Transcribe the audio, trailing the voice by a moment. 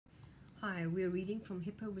Hi, we're reading from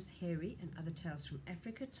Hippo Was Hairy and Other Tales from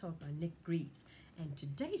Africa, told by Greeves. And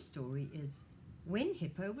today's story is When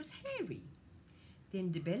Hippo Was Hairy. The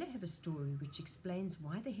Ndebele have a story which explains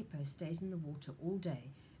why the hippo stays in the water all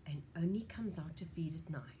day and only comes out to feed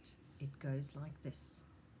at night. It goes like this.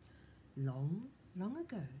 Long, long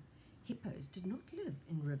ago, hippos did not live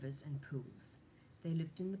in rivers and pools. They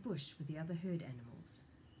lived in the bush with the other herd animals.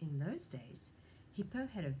 In those days, Hippo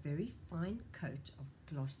had a very fine coat of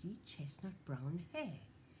glossy chestnut brown hair.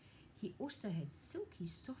 He also had silky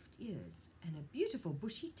soft ears and a beautiful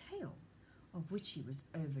bushy tail, of which he was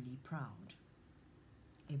overly proud.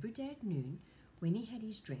 Every day at noon, when he had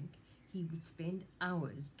his drink, he would spend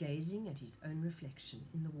hours gazing at his own reflection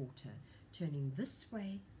in the water, turning this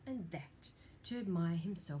way and that to admire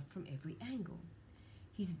himself from every angle.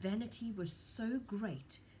 His vanity was so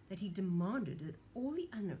great that he demanded that all the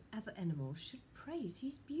other animals should praise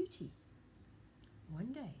his beauty.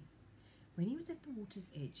 One day, when he was at the water's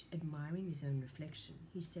edge admiring his own reflection,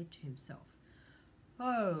 he said to himself,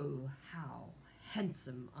 "Oh, how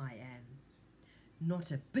handsome I am!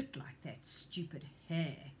 Not a bit like that stupid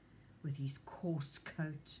hare with his coarse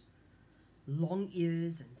coat, long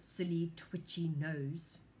ears and silly twitchy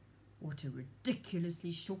nose. What a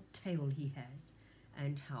ridiculously short tail he has,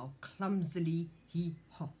 and how clumsily he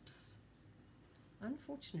hops."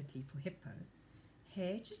 Unfortunately for Hippo,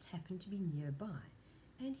 Hare just happened to be nearby,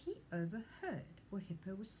 and he overheard what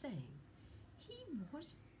Hippo was saying. He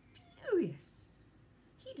was furious.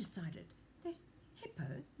 He decided that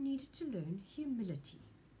Hippo needed to learn humility.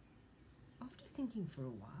 After thinking for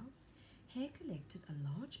a while, Hare collected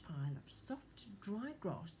a large pile of soft, dry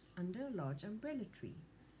grass under a large umbrella tree.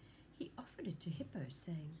 He offered it to Hippo,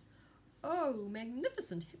 saying, "Oh,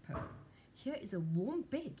 magnificent Hippo! Here is a warm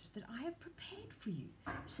bed that I have prepared for you,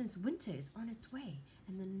 since winter is on its way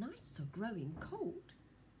and the nights are growing cold."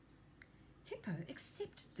 Hippo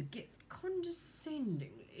accepted the gift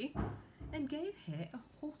condescendingly and gave Hare a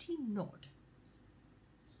haughty nod.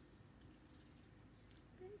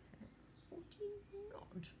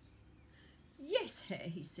 "Yes, Hare,"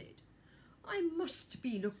 he said, "I must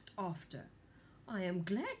be looked after. I am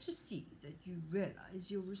glad to see that you realize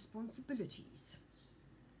your responsibilities."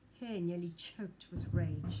 Hare nearly choked with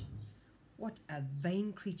rage. What a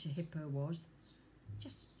vain creature Hippo was.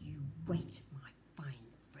 "Just you wait, my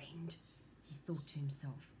fine friend," he thought to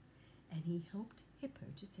himself, and he helped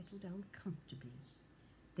Hippo to settle down comfortably.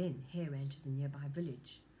 Then Hare ran to the nearby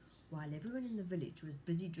village. While everyone in the village was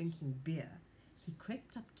busy drinking beer, he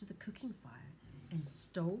crept up to the cooking fire and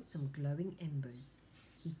stole some glowing embers.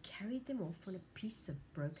 He carried them off on a piece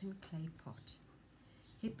of broken clay pot.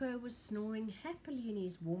 Hippo was snoring happily in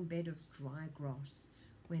his warm bed of dry grass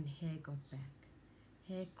when Hare got back.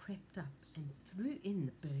 Hare crept up and threw in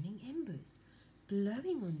the burning embers,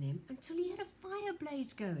 blowing on them until he had a fire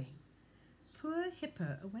blaze going. Poor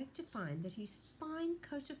Hippo awoke to find that his fine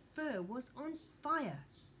coat of fur was on fire.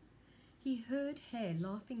 He heard Hare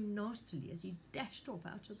laughing nastily as he dashed off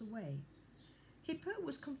out of the way. Hippo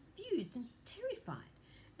was confused and terrified,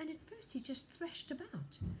 and at first he just thrashed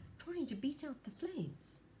about, trying to beat out the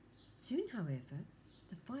flames. Soon, however,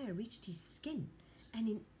 the fire reached his skin, and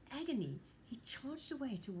in agony he charged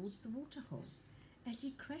away towards the waterhole. As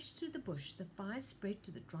he crashed through the bush, the fire spread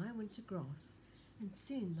to the dry winter grass, and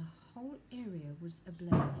soon the whole area was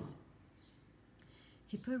ablaze.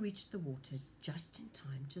 Hippo reached the water just in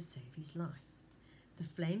time to save his life. The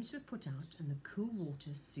flames were put out, and the cool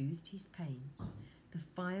water soothed his pain. The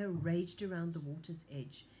fire raged around the water's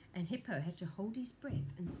edge, and Hippo had to hold his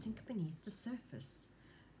breath and sink beneath the surface.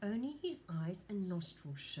 Only his eyes and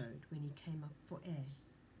nostrils showed when he came up for air.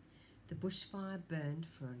 The bushfire burned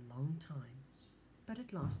for a long time, but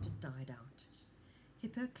at last it died out.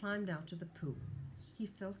 Hippo climbed out of the pool. He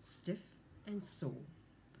felt stiff and sore,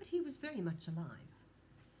 but he was very much alive.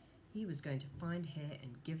 He was going to find Hare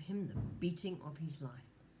and give him the beating of his life.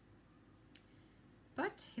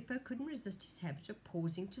 But Hippo couldn't resist his habit of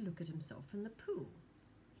pausing to look at himself in the pool.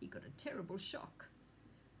 He got a terrible shock.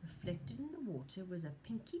 Reflected in the water was a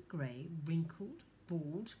pinky grey, wrinkled,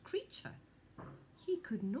 bald creature. He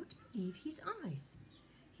could not believe his eyes.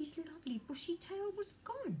 His lovely bushy tail was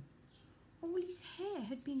gone. All his hair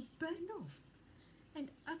had been burned off, and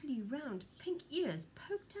ugly round pink ears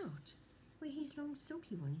poked out where his long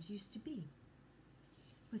silky ones used to be.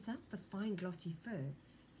 Without the fine glossy fur,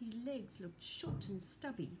 his legs looked short and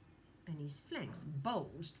stubby, and his flanks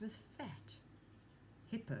bulged with fat.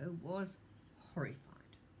 Hippo was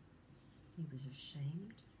horrified. He was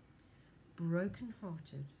ashamed,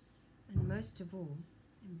 broken-hearted, and most of all,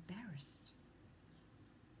 embarrassed.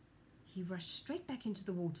 He rushed straight back into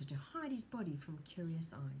the water to hide his body from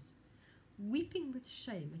curious eyes. Weeping with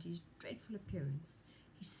shame at his dreadful appearance,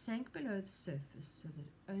 he sank below the surface so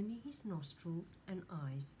that only his nostrils and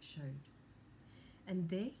eyes showed. And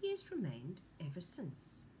there he has remained ever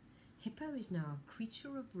since. Hippo is now a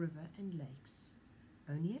creature of river and lakes.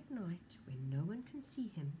 Only at night, when no one can see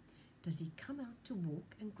him, does he come out to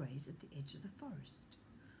walk and graze at the edge of the forest.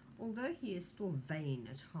 Although he is still vain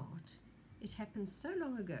at heart, it happened so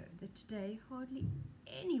long ago that today hardly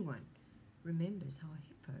anyone remembers how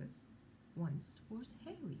Hippo once was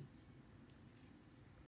hairy.